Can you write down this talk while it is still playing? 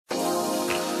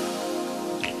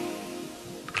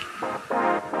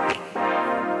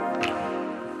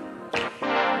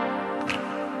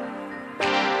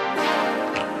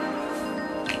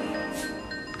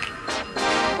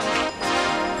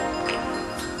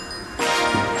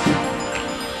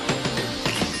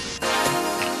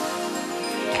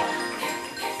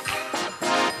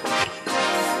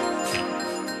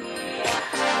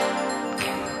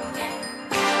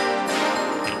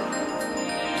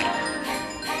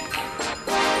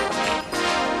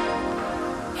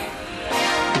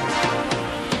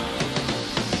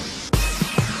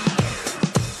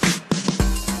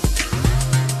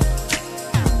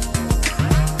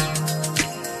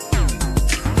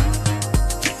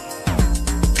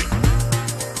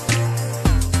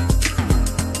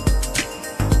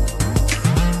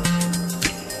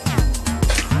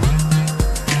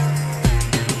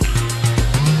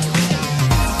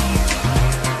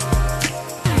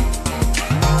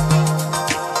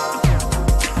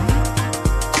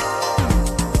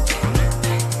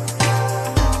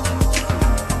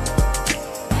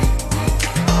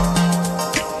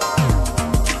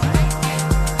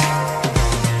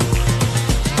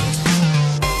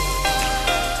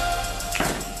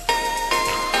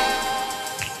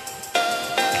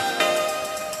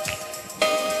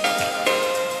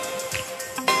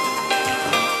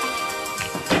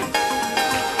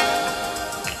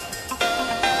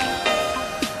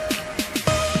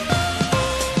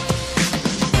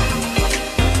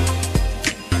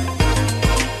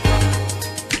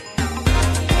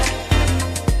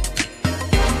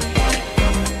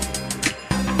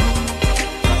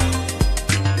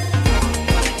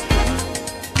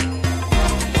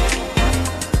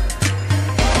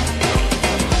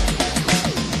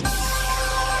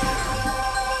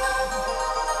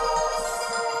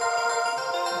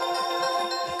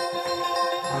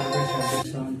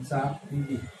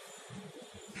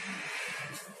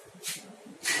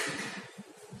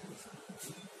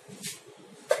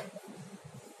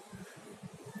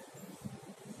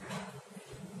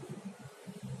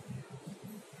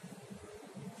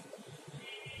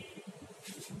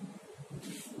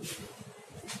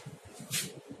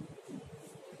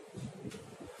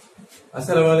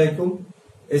আসসালামু আলাইকুম।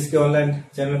 SK online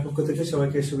চ্যানেলের পক্ষ থেকে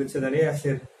সবাইকে শুভেচ্ছা জানিয়ে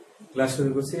আজকের ক্লাস শুরু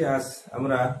করছি। আজ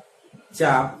আমরা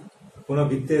চাপ, কোন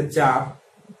বৃত্তের চাপ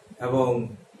এবং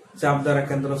চাপ দ্বারা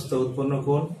কেন্দ্রস্থ উৎপন্ন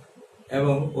কোণ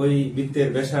এবং ওই বৃত্তের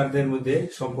ব্যাসার্ধের মধ্যে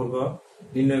সম্পর্ক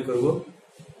নির্ণয় করব।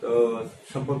 তো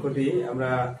সম্পর্কটি আমরা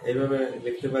এইভাবে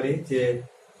লিখতে পারি যে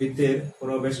বৃত্তের কোন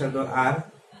ব্যাসার্ধ আর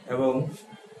এবং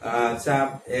চাপ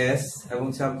এস এবং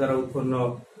চাপ দ্বারা উৎপন্ন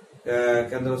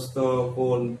কেন্দ্রস্থ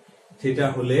কোণ থিটা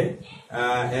হলে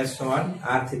এস সমান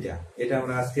আর থিটা। এটা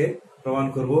আমরা আজকে প্রমাণ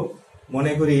করব।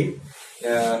 মনে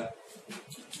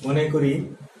করি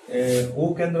ও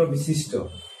কেন্দ্র বিশিষ্ট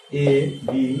এ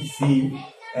বি সি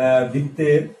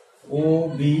বৃত্তের ও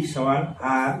বি সমান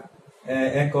আর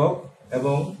একক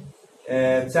এবং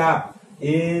চাপ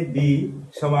এ বি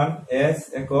সমান এস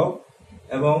একক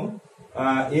এবং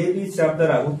এ বি চাপ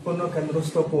দ্বারা উৎপন্ন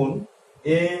কেন্দ্রস্থ কোণ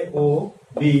এ ও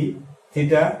বি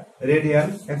থিটা রেডিয়ান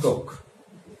একক।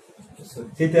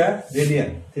 থিটা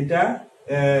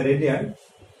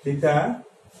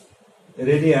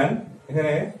রেডিয়ান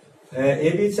এখানে এ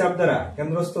বি চাপ দ্বারা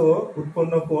কেন্দ্রস্থ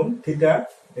উৎপন্ন কোণ থিটা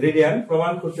রেডিয়ান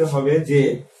প্রমাণ করতে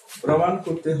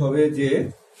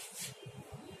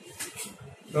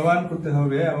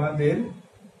হবে আমাদের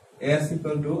S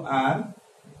equal to R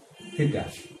theta.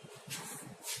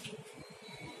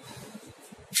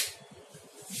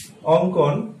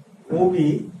 অঙ্কন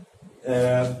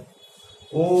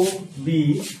ও বি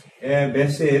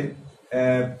ব্যাসের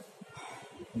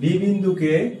বি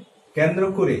বিন্দুকে কেন্দ্র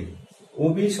করে ও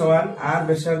বি সমান আর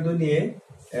ব্যাসার্ধ নিয়ে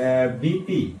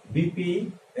বিপি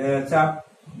চাপ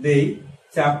দেই।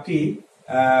 চাপটি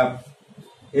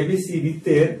এবিসি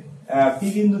বৃত্তের পি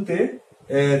বিন্দুতে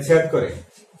ছেদ করে।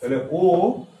 তাহলে ও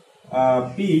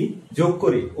পি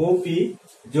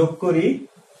যোগ করি।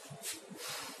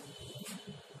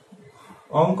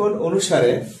 অঙ্কন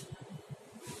অনুসারে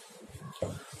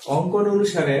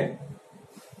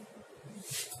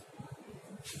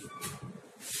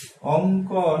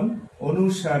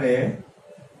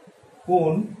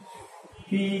কোণ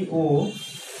পি ও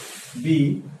বি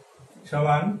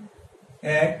সমান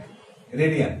 1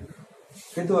 রেডিয়ান।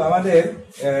 কিন্তু আমাদের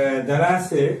জানা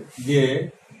আছে যে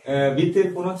বৃত্তের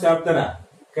কোন চাপ দ্বারা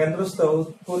কেন্দ্রস্থ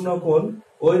উৎপন্ন কোণ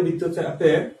ওই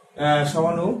বৃত্তচাপের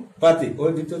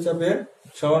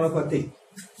সমানুপাতিক।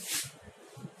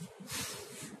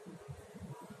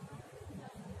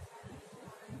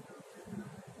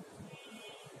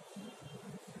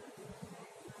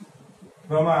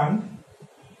 প্রমাণ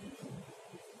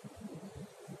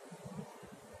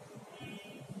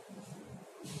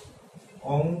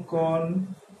অঙ্কন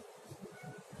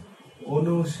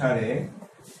অনুসারে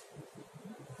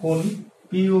কোণ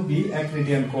পি ও বি 1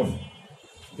 রেডিয়ান কোণ।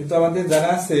 কিন্তু আমাদের জানা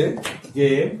আছে যে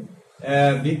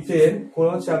বৃত্তের কোন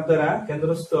চাপ দ্বারা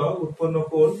কেন্দ্রস্থ উৎপন্ন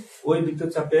কোণ ওই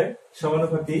বৃত্তচাপের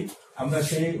সমানুপাতিক। আমরা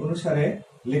সেই অনুসারে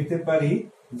লিখতে পারি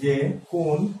যে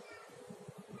কোণ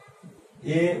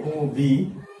এ ও বি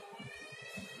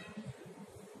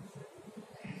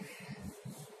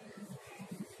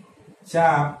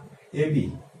চাপ এ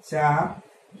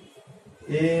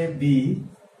বি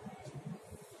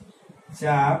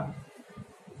চাপ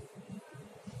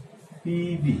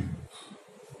পিবি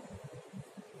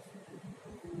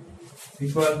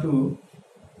ইকুয়াল টু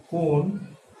কোণ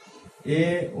এ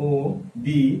ও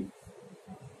বি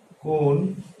কোণ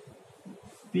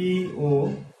পি ও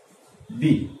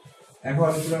বি।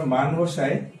 এখন মান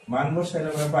বসাই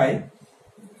আমরা পাই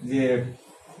যে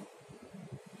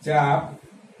চাপ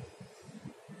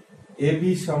এ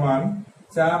বি সমান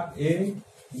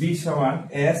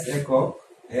এস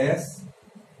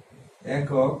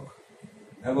একক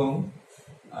এবং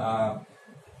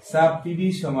চাপ পিবি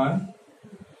সমান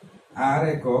আর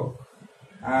একক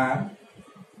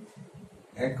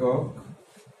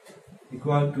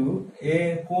ইকুয়াল টু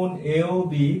কোণ এ ও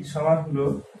বি সমান হলো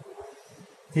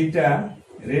থিটা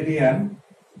রেডিয়ান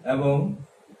এবং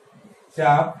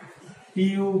চাপ পি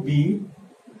ও বি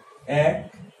 1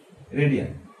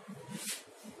 রেডিয়ান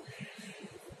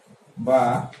বা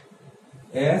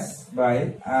S by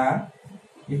R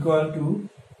equal to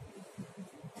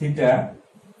theta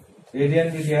radian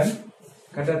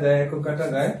কাটা যায়, একক কাটা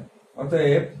যায়,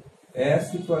 অতএব S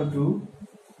equal to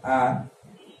R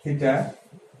theta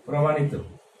প্রমাণিত।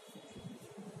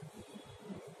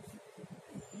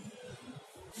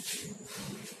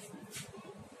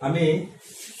 আমি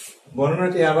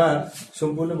বর্ণনাটি আবার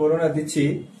সম্পূর্ণ বর্ণনা দিচ্ছি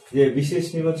যে বিশেষ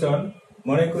নির্বাচন।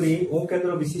 মনে করি ও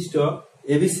কেন্দ্র বিশিষ্ট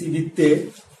এবিসি বৃত্তে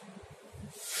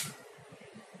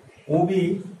ওবি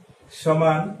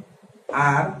সমান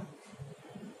আর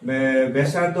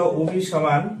ব্যাসার্ধ ওবি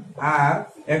সমান আর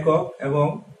একক এবং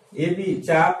এবি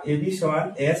চাপ এবি সমান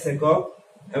এস একক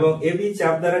এবং এবি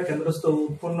চাপ দ্বারা কেন্দ্রস্থ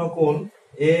উৎপন্ন কোণ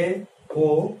এ ও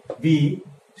বি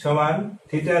সমান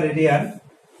থিটা রেডিয়ান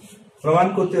প্রমাণ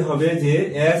করতে হবে যে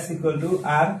S equal to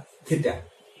R theta.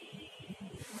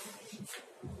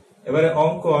 এবারে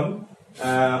অঙ্কন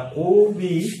ও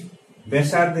বি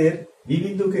ব্যাসার্ধের বি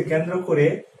বিন্দুকে কেন্দ্র করে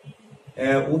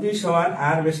ওবি সমান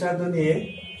আর ব্যাসার্ধ নিয়ে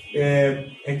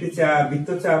একটি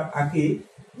বৃত্তচাপ আঁকি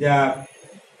যা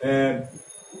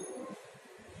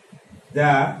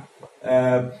যা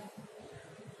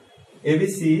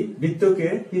এবিসি বৃত্তকে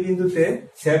পি বিন্দুতে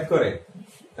ছেদ করে।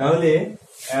 তাহলে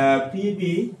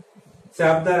পিবি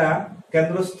চাপ দ্বারা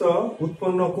কেন্দ্রস্থ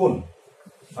উৎপন্ন কোণ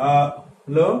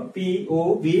হলো পি ও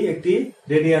বি একটি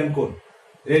রেডিয়ান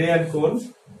কোণ।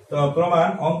 তো প্রমাণ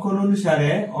অঙ্কন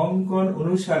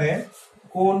অনুসারে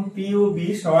কোণ পি ও বি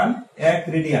সমান 1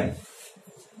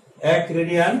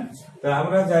 রেডিয়ান। তো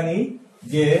আমরা জানি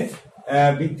যে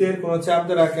বৃত্তের কোন চাপ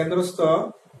দ্বারা কেন্দ্রস্থ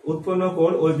উৎপন্ন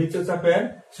কোণ ওই বৃত্তচাপের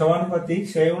সমানুপাতিক।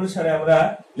 সেই অনুসারে আমরা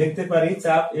লিখতে পারি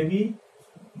চাপ এবি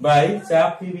বাই চাপ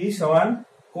পিবি সমান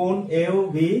কোণ এ ও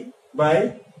বি বাই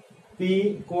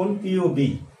কোণ পি ও বি।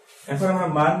 এখন আমরা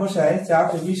মান বসাই, চাপ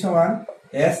এবি সমান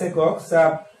এস একক,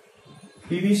 চাপ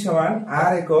পিবি সমান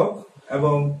আর একক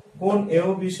এবং কোণ এ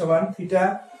ও বি সমান থিটা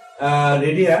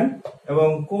রেডিয়ান এবং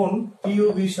কোণ পি ও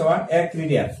বি সমান 1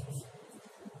 রেডিয়ান।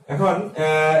 এখন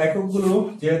এককগুলো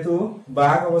যেহেতু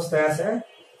ভাগ অবস্থায় আছে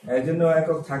এর জন্য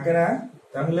একক থাকে না,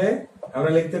 তাহলে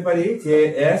আমরা লিখতে পারি যে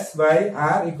S by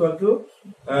R equal to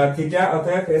theta,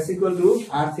 অর্থাৎ S equal to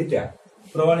R theta.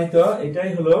 প্রমাণিত।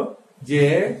 এটাই হলো যে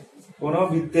কোন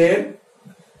বৃত্তের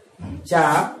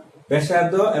চাপ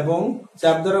ব্যাসার্ধ এবং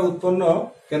চাপ দ্বারা উৎপন্ন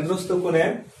কেন্দ্রস্থ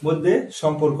কোণের মধ্যে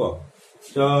সম্পর্ক।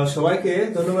 তো সবাইকে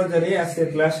ধন্যবাদ জানিয়ে আজকে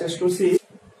ক্লাস শেষ করছি।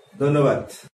 ধন্যবাদ।